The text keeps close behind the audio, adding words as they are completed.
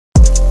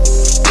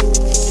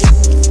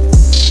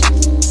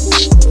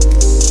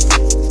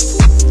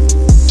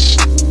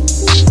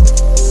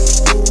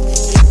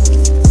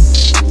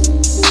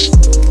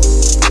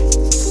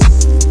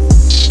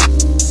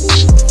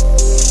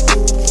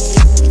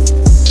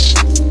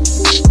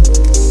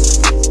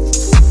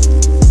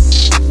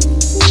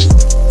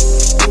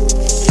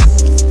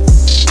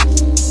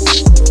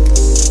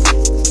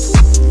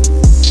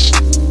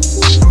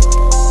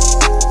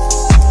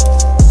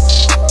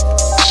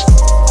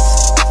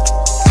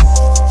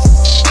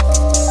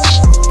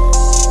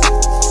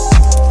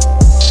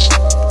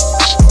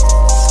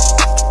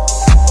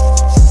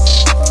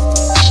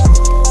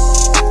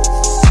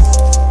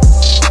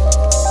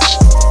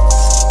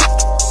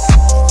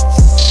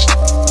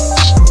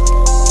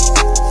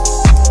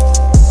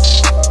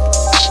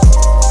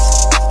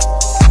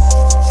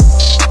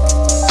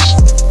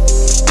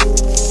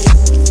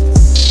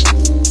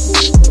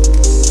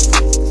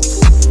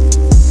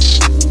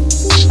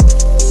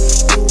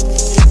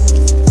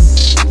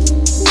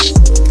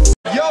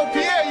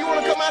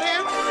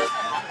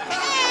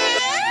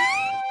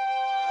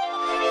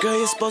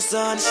supposed to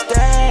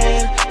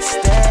understand,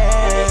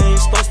 you're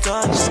supposed to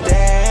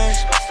understand.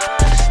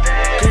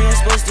 Girl, you're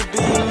supposed to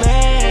be a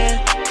man,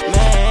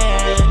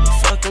 you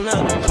fucking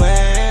up the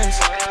plans.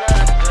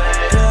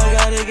 Girl, I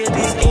gotta get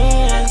these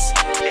ends,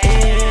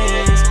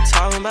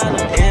 talking about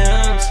the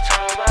M's.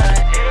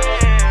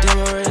 Then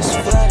my wrist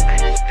flooded,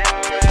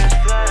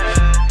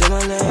 then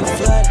my leg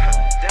flooded.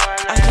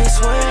 I can't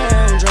swear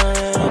I'm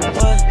drowning in a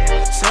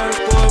puddle.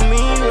 Surfboard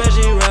me,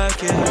 Reggie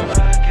Rocket.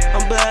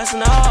 I'm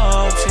blasting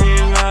off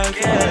Team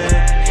Rocket.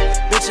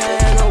 Bitch, I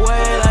had no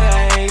way like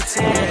I ain't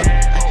 10.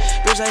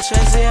 Bitch, like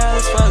Tracy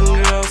Ellis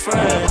fucking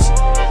girlfriends.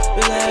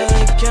 Bitch, like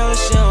Ellen Keller,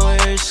 she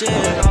don't hear shit.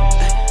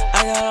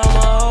 I got all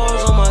my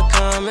hoes on my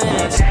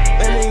comments.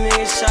 When these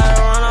niggas try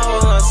to run out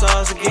with my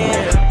sauce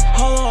again.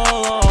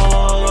 Hold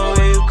on,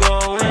 where you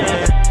going?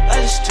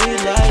 Like the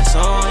street lights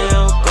on,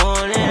 yeah, I'm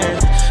going in.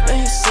 Man,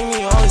 you see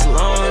me always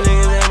alone,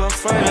 niggas and my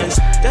friends.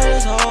 That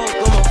is hope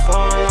with my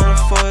phone on the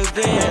fourth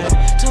then.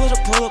 Tell her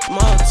to pull up my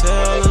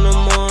hotel in the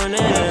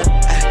morning.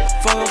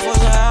 Fuck up for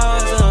some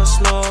hours and I'm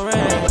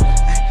snoring.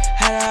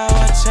 Had to have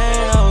my chain,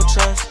 I don't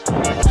trust.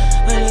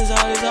 Man, there's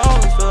all these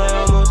hoes, feel like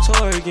I'm on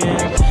tour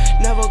again.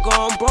 Never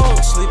going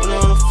broke, sleeping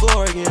on the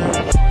floor again.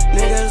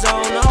 Niggas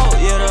don't know,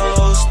 yeah, the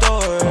whole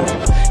story.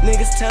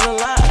 Niggas telling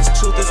lies,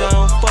 truth is I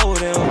don't fold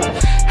them.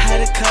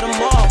 Had to cut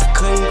them off,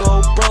 couldn't go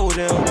bro with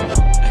them.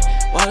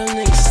 Why them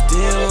niggas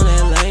still on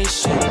that lame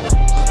shit?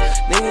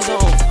 Niggas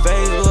on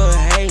Facebook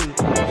hating.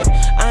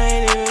 I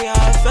ain't even got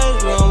a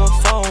Facebook on my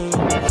phone.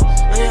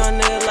 Man, y'all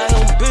niggas like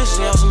them bitches,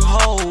 y'all some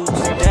hoes.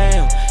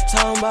 Damn,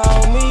 talking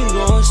about me,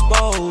 gon'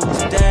 expose.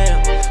 Damn,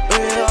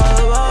 read all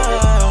about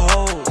our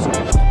hoes.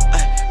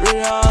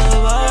 Read all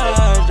about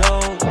our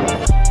dope.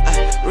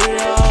 Read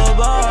all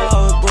about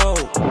our bro.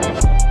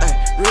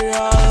 Read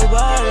all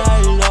about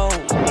our know.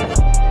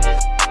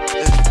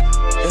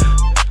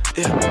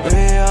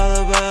 Read all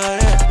about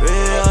it.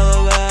 Read all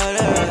about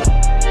it.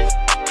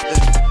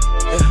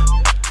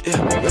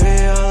 Read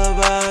all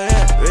about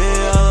it.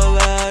 Read all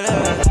about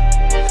it.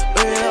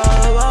 Read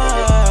all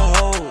about our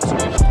hoes.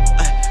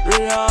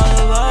 Read all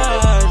about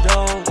our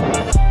dope.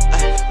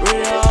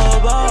 Read all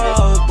about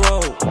our bro.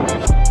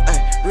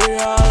 Read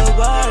all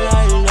about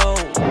our know.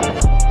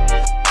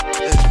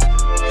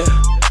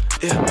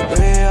 Read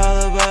all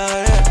about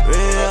it.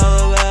 Read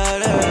all about it.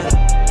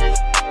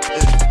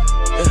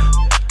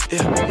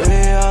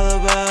 Read all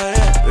about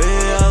it.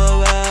 Read all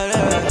about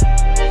it.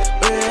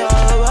 Read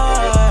all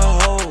about our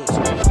hoes.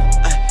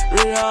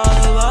 Read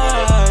all about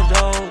our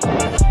dope.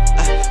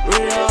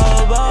 Read all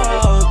about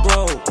our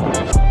bro.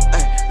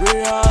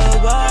 Read all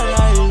about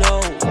our know.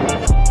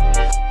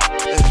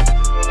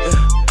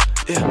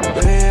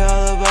 Read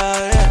all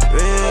about it.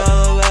 Read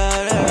all about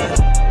it.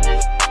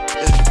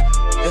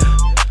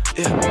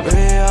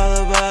 Read all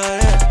about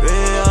it.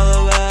 Read all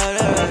about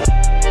it.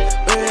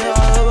 Read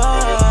all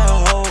about our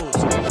hoes.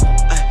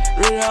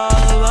 Read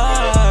all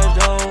about our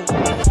dope.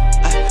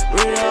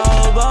 Read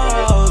all about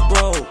our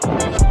bro.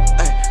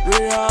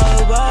 Read all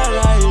about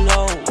our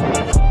know.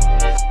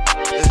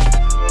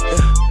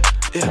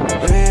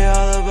 Read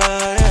all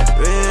about it.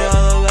 Read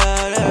all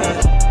about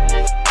it.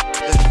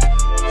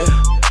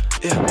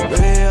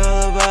 Read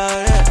all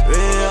about it.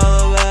 Read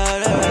all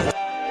about it.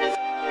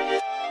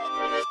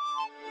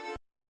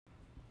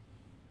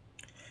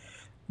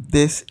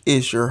 This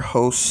is your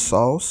host,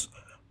 Sauce,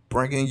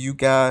 bringing you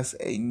guys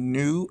a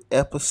new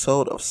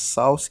episode of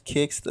Sauce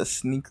Kicks the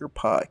Sneaker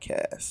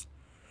Podcast.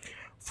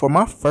 For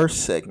my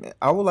first segment,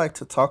 I would like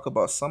to talk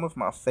about some of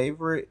my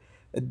favorite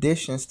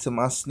additions to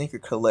my sneaker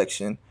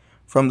collection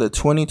from the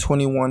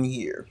 2021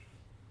 year.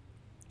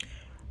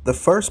 The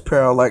first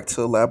pair I'd like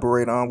to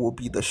elaborate on will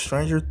be the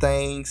Stranger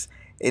Things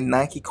and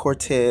Nike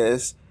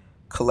Cortez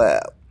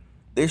collab.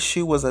 This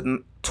shoe was a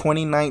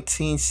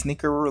 2019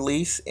 sneaker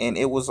release, and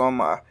it was on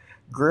my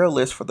grail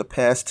list for the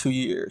past 2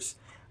 years.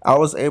 I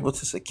was able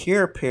to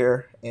secure a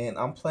pair, and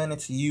I'm planning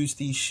to use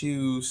these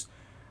shoes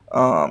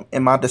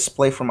in my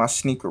display for my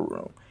sneaker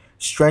room.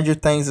 Stranger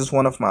Things is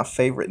one of my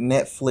favorite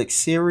Netflix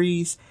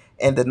series,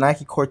 and the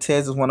Nike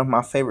Cortez is one of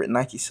my favorite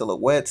Nike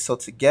silhouettes. So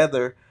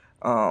together,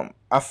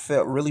 I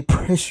felt really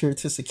pressured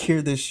to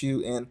secure this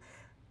shoe, and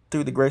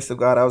through the grace of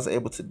God, I was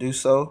able to do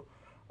so.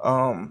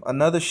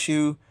 Another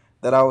shoe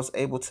that I was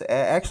able to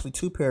add, actually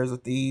 2 pairs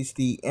of these,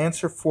 the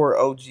Answer 4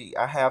 OG.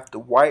 I have the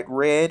white,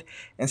 red,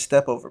 and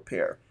step over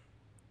pair.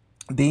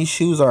 These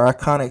shoes are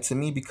iconic to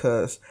me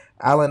because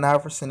Allen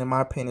Iverson, in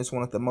my opinion, is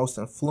one of the most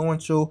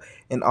influential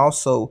and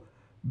also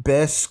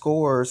best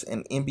scorers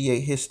in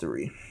NBA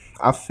history.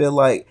 I feel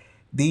like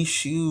these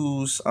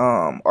shoes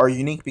are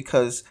unique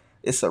because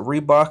it's a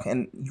Reebok,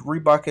 and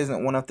Reebok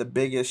isn't one of the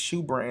biggest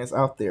shoe brands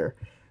out there.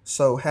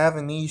 So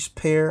having these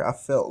pair, I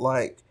felt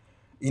like,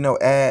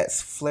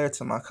 adds flair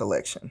to my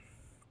collection.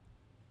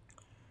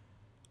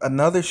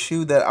 Another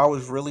shoe that I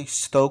was really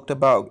stoked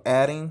about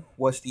adding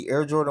was the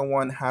Air Jordan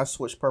 1 High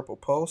Switch Purple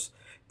Pulse,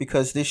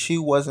 because this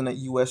shoe wasn't a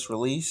US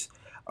release.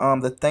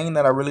 The thing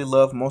that I really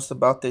love most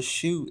about this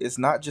shoe is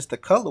not just the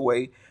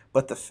colorway,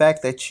 but the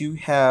fact that you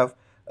have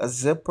a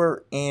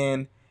zipper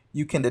and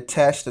you can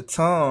detach the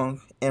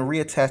tongue and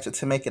reattach it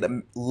to make it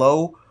a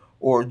low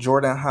or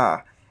Jordan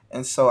high.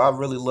 And so I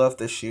really love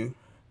this shoe.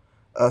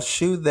 A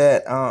shoe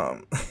that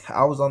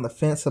I was on the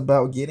fence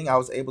about getting, I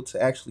was able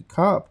to actually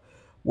cop,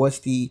 was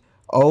the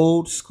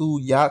old school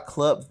Yacht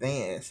Club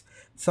Vans.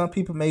 Some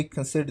people may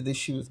consider this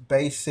shoe as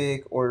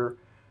basic or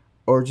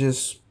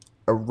just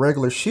a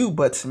regular shoe,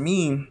 but to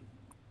me,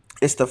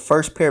 it's the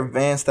first pair of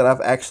Vans that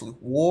I've actually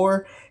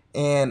wore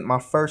and my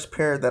first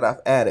pair that I've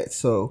added.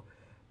 So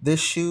this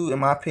shoe, in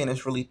my opinion,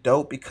 is really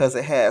dope because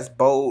it has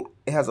bold.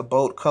 It has a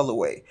bold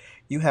colorway.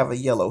 You have a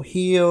yellow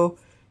heel.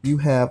 You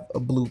have a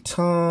blue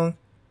tongue.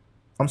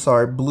 I'm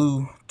sorry,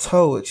 blue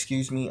toe.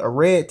 Excuse me, a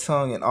red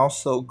tongue, and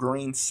also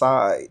green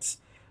sides.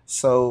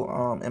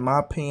 So, in my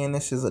opinion,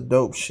 this is a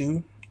dope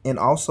shoe and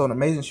also an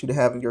amazing shoe to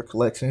have in your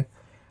collection.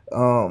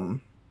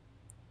 Um,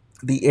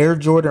 the Air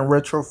Jordan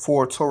Retro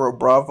 4 Toro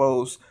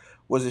Bravos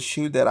was a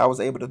shoe that I was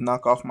able to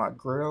knock off my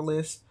grail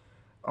list.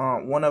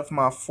 One of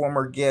my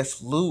former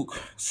guests, Luke,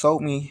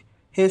 sold me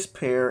his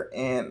pair,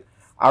 and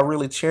I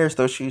really cherish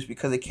those shoes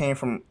because it came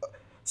from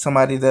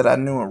somebody that I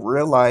knew in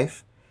real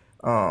life.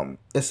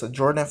 It's a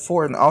Jordan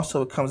 4, and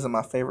also it comes in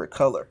my favorite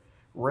color,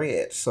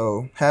 red.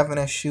 So having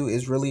that shoe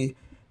is really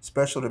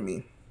special to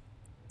me.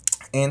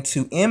 And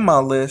to end my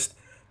list,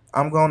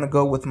 I'm going to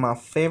go with my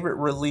favorite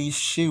release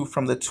shoe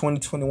from the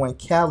 2021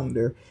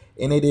 calendar,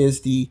 and it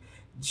is the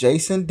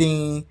Jason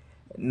Dean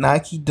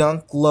Nike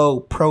Dunk Low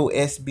Pro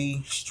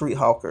SB Street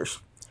Hawkers.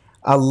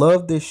 I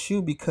love this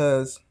shoe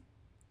because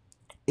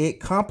it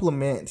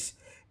complements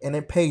and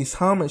it pays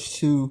homage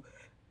to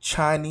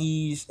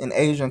Chinese and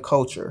Asian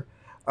culture.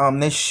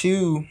 This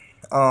shoe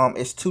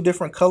is two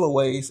different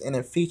colorways, and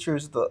it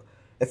features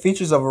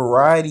a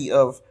variety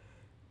of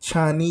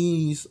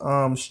Chinese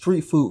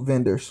street food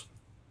vendors.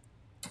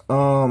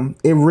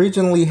 It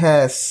originally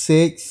has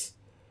six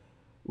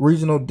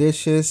regional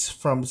dishes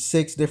from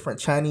six different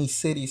Chinese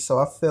cities. So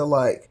I feel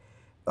like,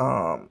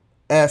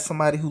 as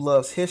somebody who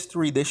loves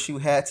history, this shoe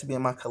had to be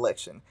in my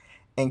collection.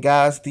 And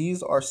guys,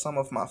 these are some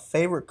of my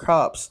favorite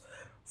crops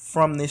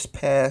from this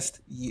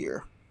past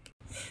year.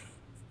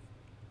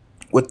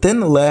 Within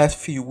the last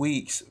few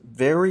weeks,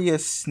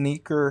 various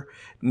sneaker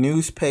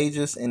news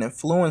pages and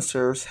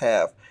influencers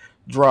have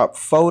dropped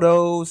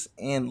photos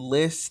and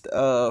lists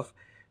of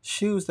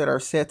shoes that are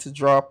set to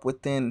drop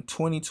within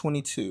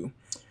 2022.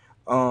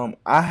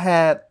 I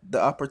had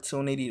the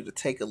opportunity to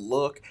take a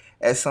look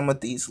at some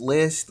of these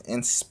lists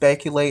and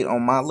speculate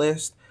on my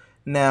list.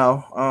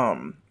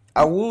 Now,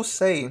 I will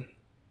say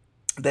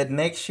that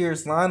next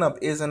year's lineup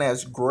isn't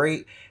as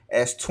great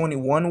as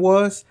 21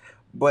 was,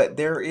 but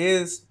there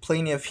is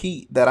plenty of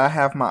heat that I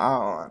have my eye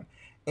on.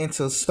 And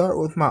to start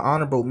with my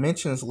honorable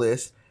mentions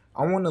list,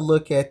 I want to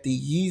look at the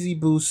Yeezy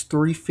Boost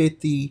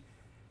 350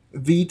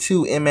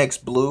 V2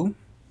 MX Blue.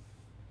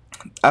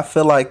 I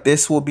feel like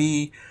this will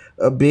be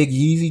a big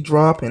Yeezy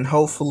drop, and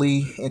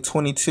hopefully in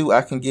 22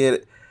 I can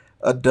get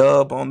a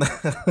dub on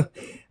the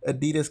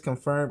Adidas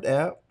confirmed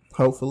app.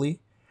 Hopefully,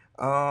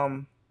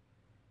 um,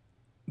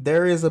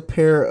 there is a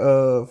pair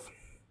of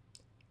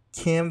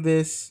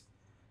canvas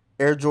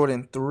Air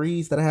Jordan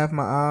 3s that I have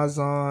my eyes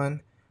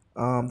on.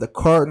 The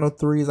Cardinal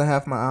 3s I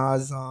have my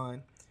eyes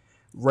on.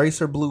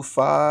 Racer Blue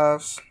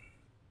 5s.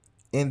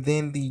 And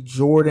then the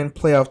Jordan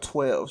Playoff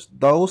 12s.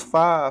 Those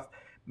five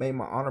made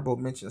my honorable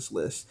mentions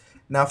list.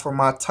 Now for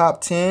my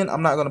top 10,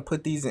 I'm not going to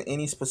put these in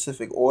any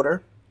specific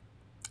order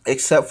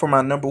except for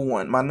my number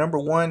one. My number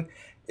one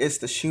is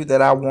the shoe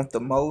that I want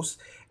the most.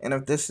 And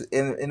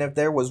if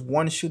there was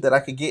one shoe that I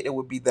could get, it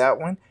would be that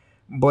one.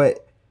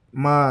 But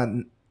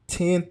my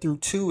 10 through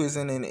 2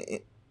 isn't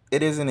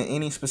in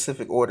any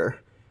specific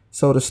order.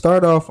 So to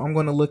start off, I'm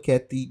going to look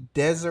at the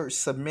Desert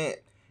Cement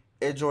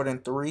Air Jordan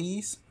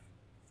 3s.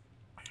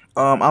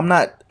 I'm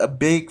not a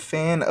big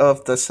fan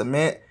of the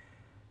cement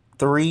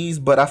threes,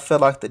 but I feel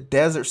like the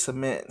desert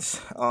cements,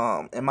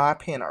 in my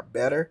opinion, are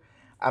better.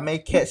 I may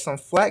catch some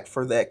flack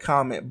for that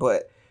comment,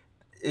 but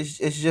it's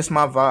just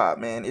my vibe,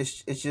 man.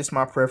 It's just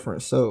my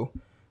preference. So,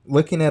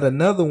 looking at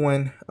another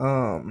one,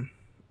 I'm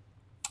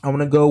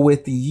gonna go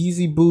with the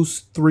Yeezy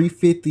Boost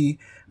 350,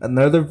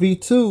 another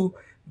V2,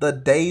 the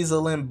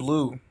Dazzle in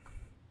Blue.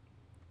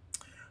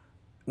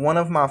 One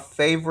of my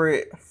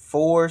favorite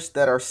fours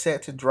that are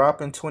set to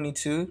drop in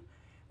 22.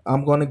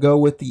 I'm going to go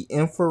with the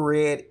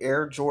Infrared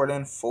Air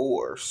Jordan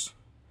 4s.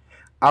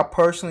 I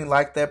personally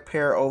like that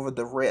pair over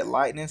the Red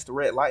Lightnings. The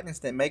Red Lightnings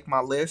didn't make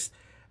my list.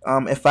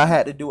 If I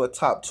had to do a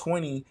top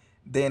 20,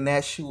 then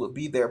that shoe would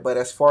be there. But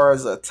as far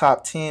as a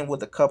top 10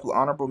 with a couple of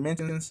honorable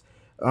mentions,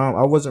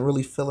 I wasn't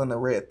really feeling the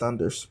Red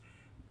Thunders.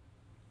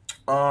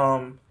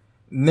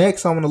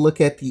 Next, I'm going to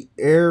look at the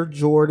Air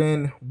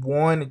Jordan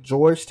 1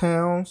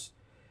 Georgetowns,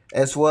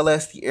 as well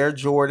as the Air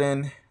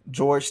Jordan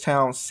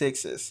Georgetown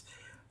 6s.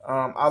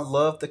 I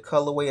love the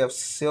colorway of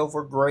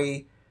silver,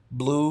 gray,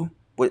 blue,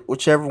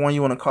 whichever one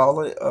you want to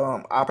call it.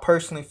 I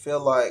personally feel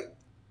like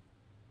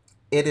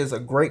it is a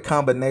great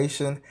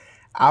combination.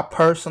 I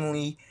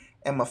personally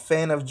am a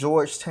fan of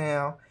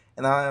Georgetown,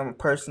 and I am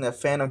personally a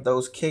fan of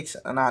those kicks,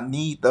 and I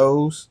need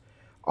those.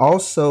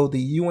 Also,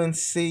 the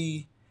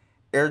UNC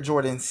Air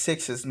Jordan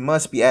 6s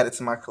must be added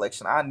to my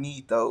collection. I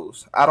need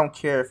those. I don't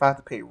care if I have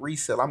to pay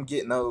resale. I'm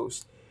getting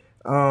those.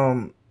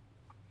 Um,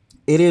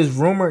 it is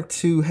rumored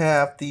to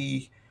have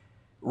the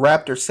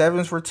Raptor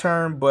 7s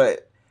return,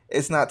 but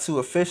it's not too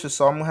official,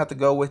 so I'm going to have to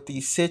go with the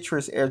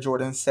Citrus Air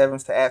Jordan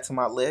 7s to add to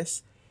my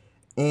list.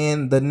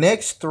 And the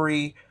next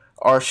three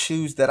are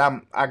shoes that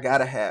I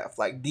gotta have.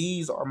 Like,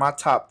 these are my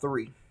top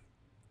three: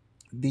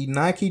 the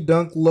Nike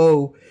Dunk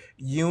Low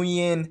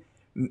Union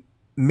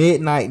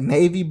Midnight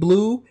Navy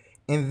Blue,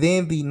 and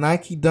then the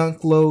Nike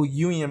Dunk Low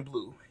Union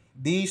Blue.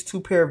 These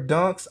two pair of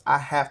dunks I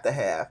have to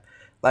have.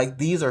 Like,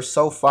 these are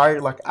so fire.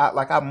 Like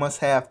I must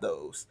have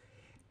those.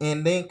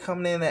 And then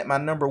coming in at my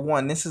number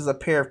one, this is a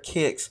pair of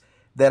kicks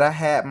that I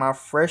had my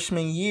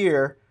freshman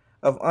year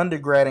of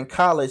undergrad in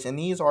college, and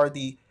these are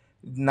the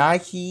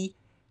Nike.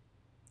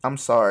 I'm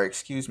sorry,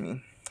 excuse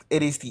me.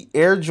 It is the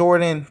Air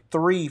Jordan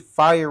 3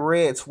 Fire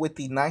Reds with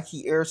the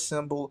Nike Air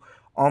symbol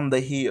on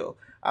the heel.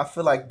 I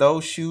feel like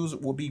those shoes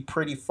will be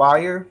pretty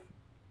fire.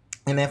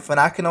 And if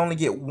I can only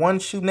get one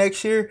shoe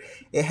next year,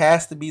 it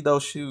has to be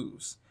those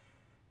shoes.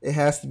 It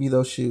has to be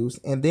those shoes.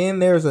 And then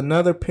there's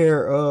another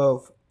pair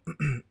of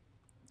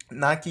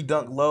Nike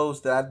Dunk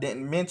Lows that I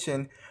didn't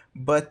mention,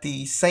 but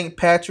the St.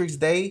 Patrick's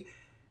Day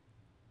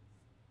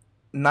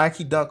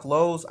Nike Dunk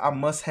Lows I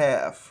must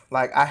have.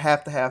 Like, I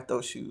have to have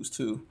those shoes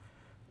too.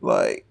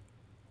 Like,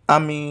 I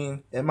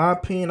mean, in my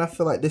opinion, I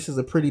feel like this is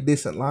a pretty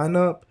decent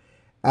lineup.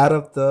 Out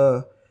of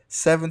the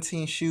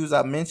 17 shoes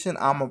I mentioned,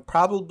 I'm going to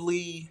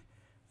probably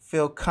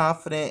feel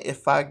confident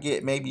if I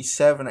get maybe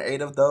 7 or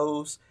 8 of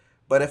those.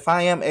 But if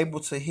I am able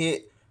to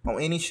hit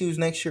on any shoes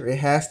next year, it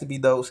has to be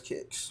those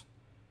kicks.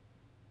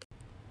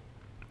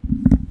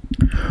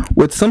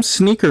 With some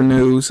sneaker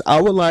news,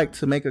 I would like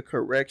to make a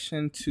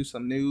correction to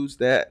some news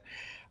that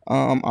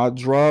I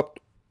dropped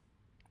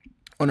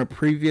on a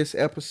previous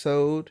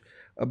episode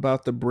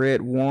about the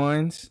Bred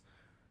Ones,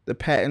 the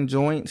patent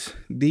joints.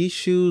 These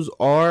shoes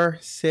are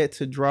set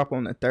to drop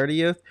on the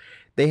 30th.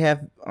 They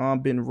have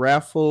been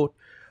raffled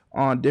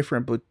on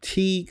different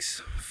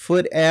boutiques,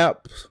 foot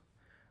apps,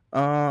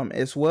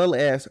 as well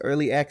as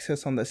early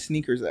access on the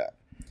sneakers app.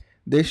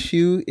 This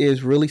shoe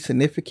is really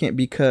significant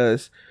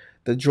because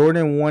the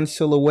Jordan 1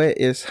 silhouette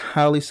is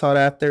highly sought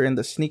after in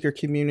the sneaker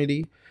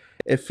community.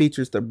 It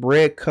features the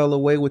Bred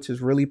colorway, which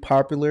is really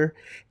popular,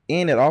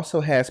 and it also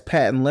has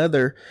patent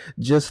leather,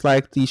 just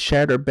like the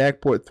Shattered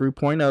Backboard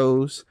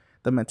 3.0s,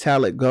 the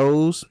Metallic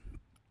Goals,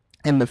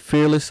 and the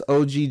Fearless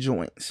OG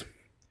joints.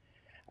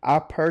 I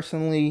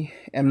personally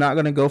am not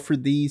going to go for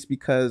these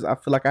because I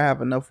feel like I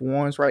have enough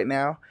ones right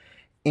now,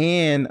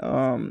 and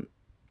I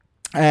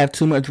have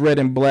too much red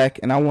and black,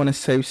 and I want to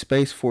save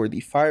space for the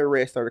Fire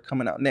Reds that are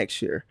coming out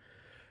next year.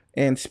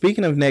 And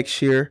speaking of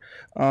next year,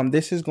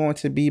 this is going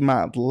to be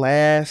my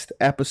last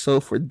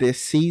episode for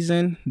this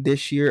season,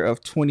 this year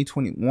of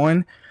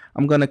 2021.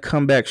 I'm going to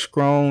come back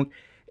strong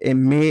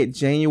in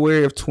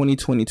mid-January of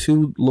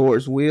 2022,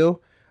 Lord's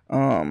will.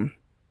 In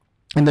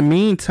the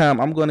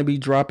meantime, I'm going to be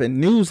dropping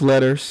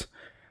newsletters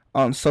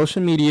on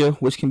social media,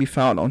 which can be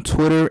found on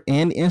Twitter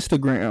and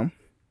Instagram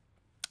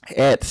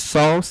at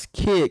Sauce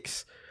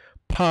Kicks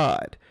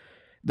Pod.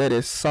 That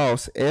is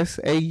Sauce,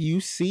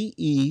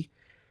 SAUCE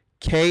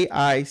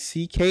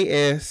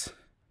KICKSPOD.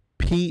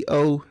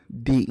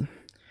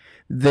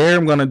 There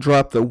I'm going to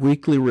drop the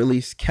weekly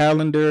release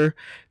calendar,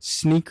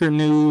 sneaker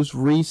news,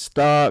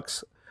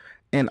 restocks,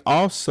 and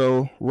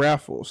also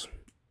raffles.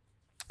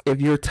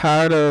 If you're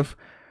tired of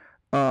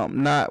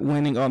not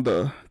winning on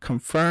the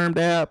Confirmed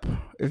app,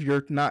 if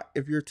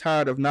you're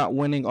tired of not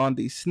winning on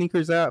the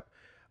Sneakers app,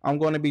 I'm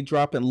going to be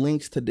dropping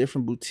links to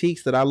different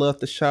boutiques that I love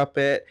to shop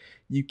at,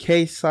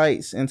 UK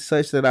sites and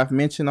such that I've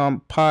mentioned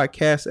on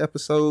podcast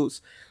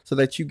episodes, so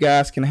that you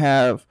guys can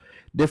have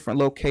different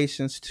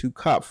locations to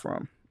cop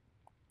from.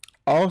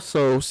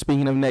 Also,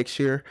 speaking of next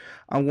year,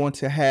 I'm going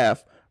to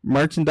have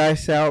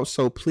merchandise out,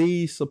 so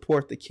please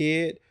support the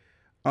kid.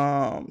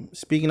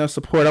 Speaking of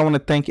support, I want to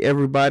thank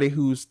everybody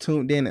who's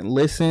tuned in and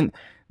listened,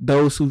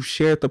 those who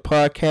shared the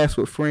podcast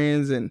with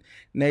friends and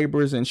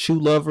neighbors and shoe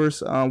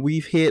lovers.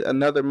 We've hit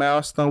another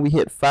milestone. We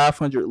hit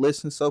 500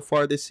 listens so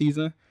far this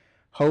season.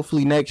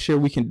 Hopefully next year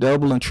we can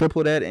double and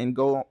triple that and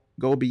go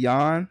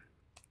beyond.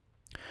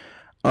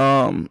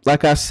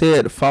 Like I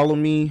said, follow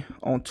me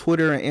on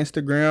Twitter and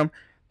Instagram,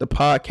 the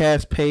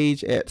podcast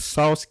page at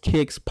Sauce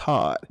Kicks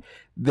Pod.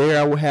 There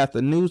I will have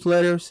the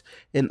newsletters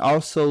and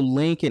also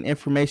link and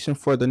information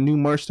for the new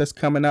merch that's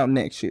coming out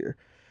next year.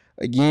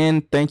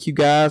 Again, thank you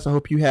guys. I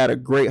hope you had a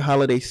great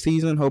holiday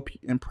season. Hope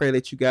and pray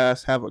that you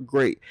guys have a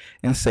great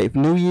and safe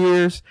New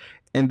Year's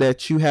and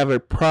that you have a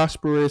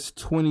prosperous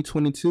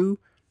 2022.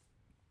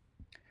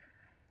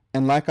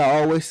 And like I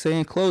always say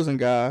in closing,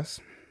 guys,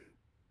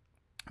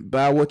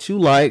 buy what you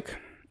like.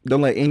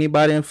 Don't let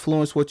anybody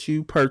influence what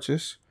you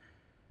purchase.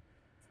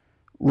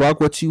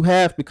 Rock what you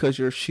have because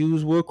your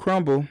shoes will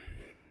crumble.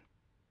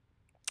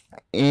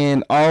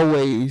 And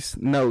always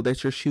know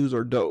that your shoes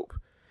are dope.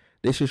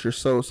 This is your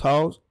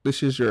host.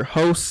 This is your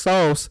host,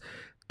 Sauce.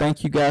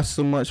 Thank you guys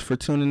so much for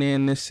tuning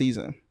in this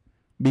season.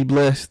 Be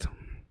blessed.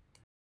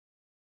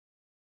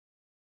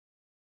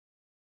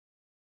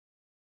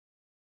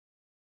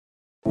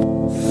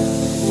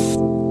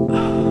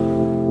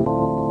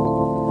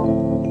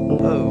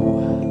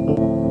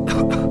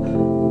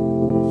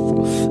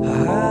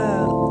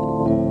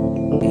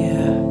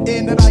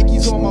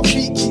 my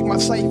feet, keep my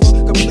cipher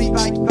complete.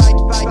 Nikes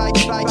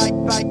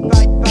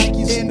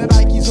and the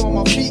Nikes on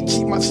my feet,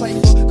 keep my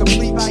cipher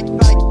complete.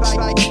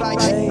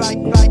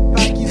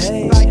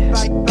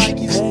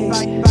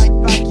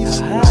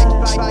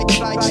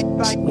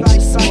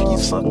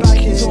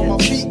 Nikes on my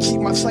feet, keep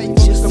my cipher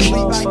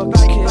complete.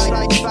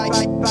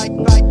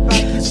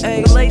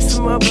 Hey, lace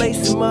 'em up,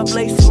 lace 'em up,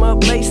 lace 'em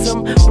up, lace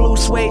 'em. Blue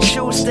suede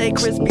shoes stay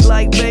crispy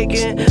like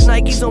bacon.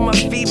 Nikes on my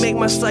feet make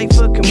my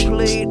cipher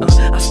complete.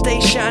 I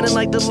stay shining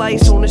like the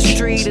lights on the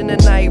street in the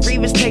night.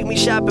 Revis take me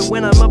shopping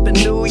when I'm up in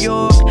New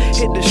York.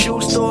 Hit the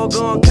shoe store,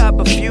 go and cop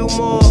a few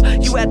more.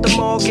 You at the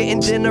mall getting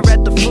dinner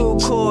at the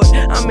food court.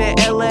 I'm in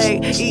LA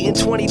eating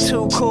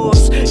 22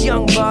 course.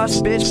 Young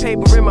boss, bitch,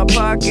 paper in my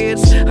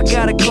pockets. I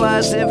got a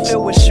closet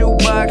filled with shoe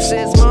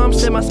boxes. Mom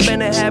said my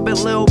spending habit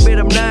a little bit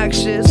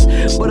obnoxious,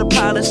 but a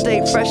pilot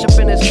stayed fresh up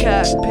in his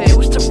cockpit.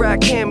 Used to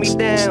rock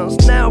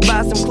hand-me-downs, now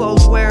buy some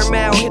clothes, wear them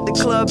out. Hit the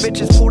club,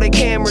 bitches pull their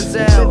cameras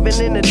out.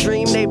 Living in a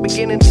dream, they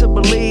beginning to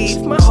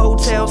believe. My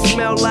hotel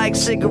smell like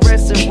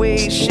cigarettes and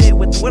weed. Shit,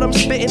 with what I'm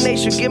spitting, they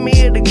should give me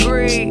a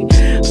degree.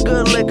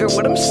 Good liquor,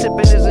 what I'm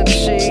sipping isn't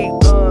cheap.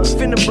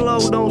 Finna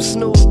blow, don't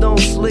snooze, don't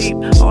sleep.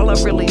 All I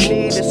really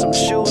need is some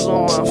shoes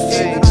on my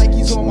feet. And the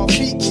Nikes on my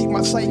feet, keep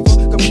my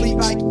cipher complete.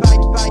 Nikes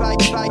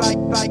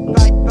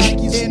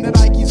and the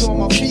Nikes on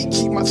my feet,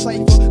 keep my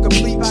cipher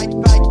complete.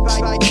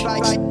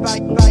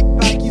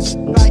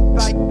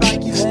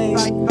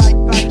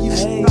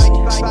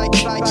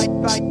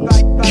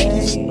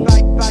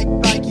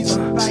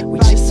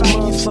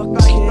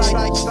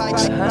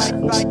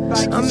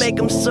 I make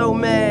them so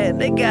mad,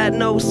 they got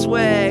no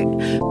swag.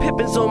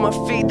 Pippins on my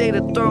feet, they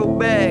the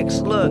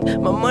throwbacks. Look,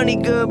 my money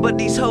good, but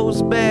these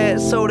hoes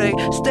bad, so they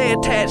stay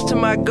attached to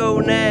my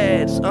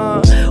gonads.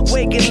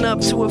 Waking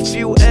up to a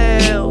few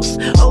L's.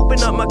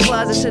 Open up my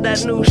closet to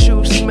that new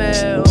shoe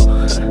smell.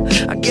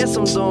 I guess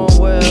I'm doing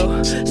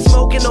well.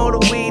 Smoking all the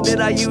weed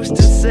that I used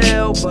to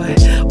sell, but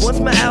once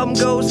my album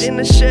goes in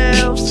the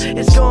shelves,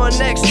 it's going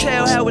next,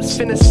 tell how it's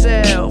finna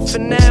sell. For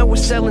now, we're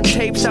selling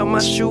tapes out my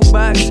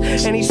shoebox.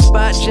 Any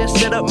spot, just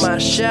set up my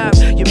shop.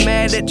 You're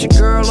mad that your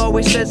girl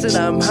always says that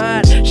I'm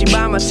hot. She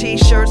buy my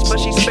t-shirts, but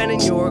she's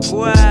spending your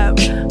guap.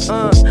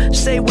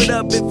 Say what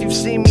up if you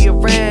see me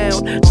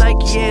around.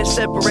 Nike and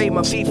separate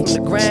my feet from the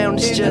ground.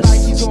 It's just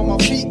Nikes on my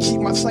feet, keep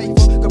my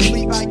cipher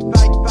complete.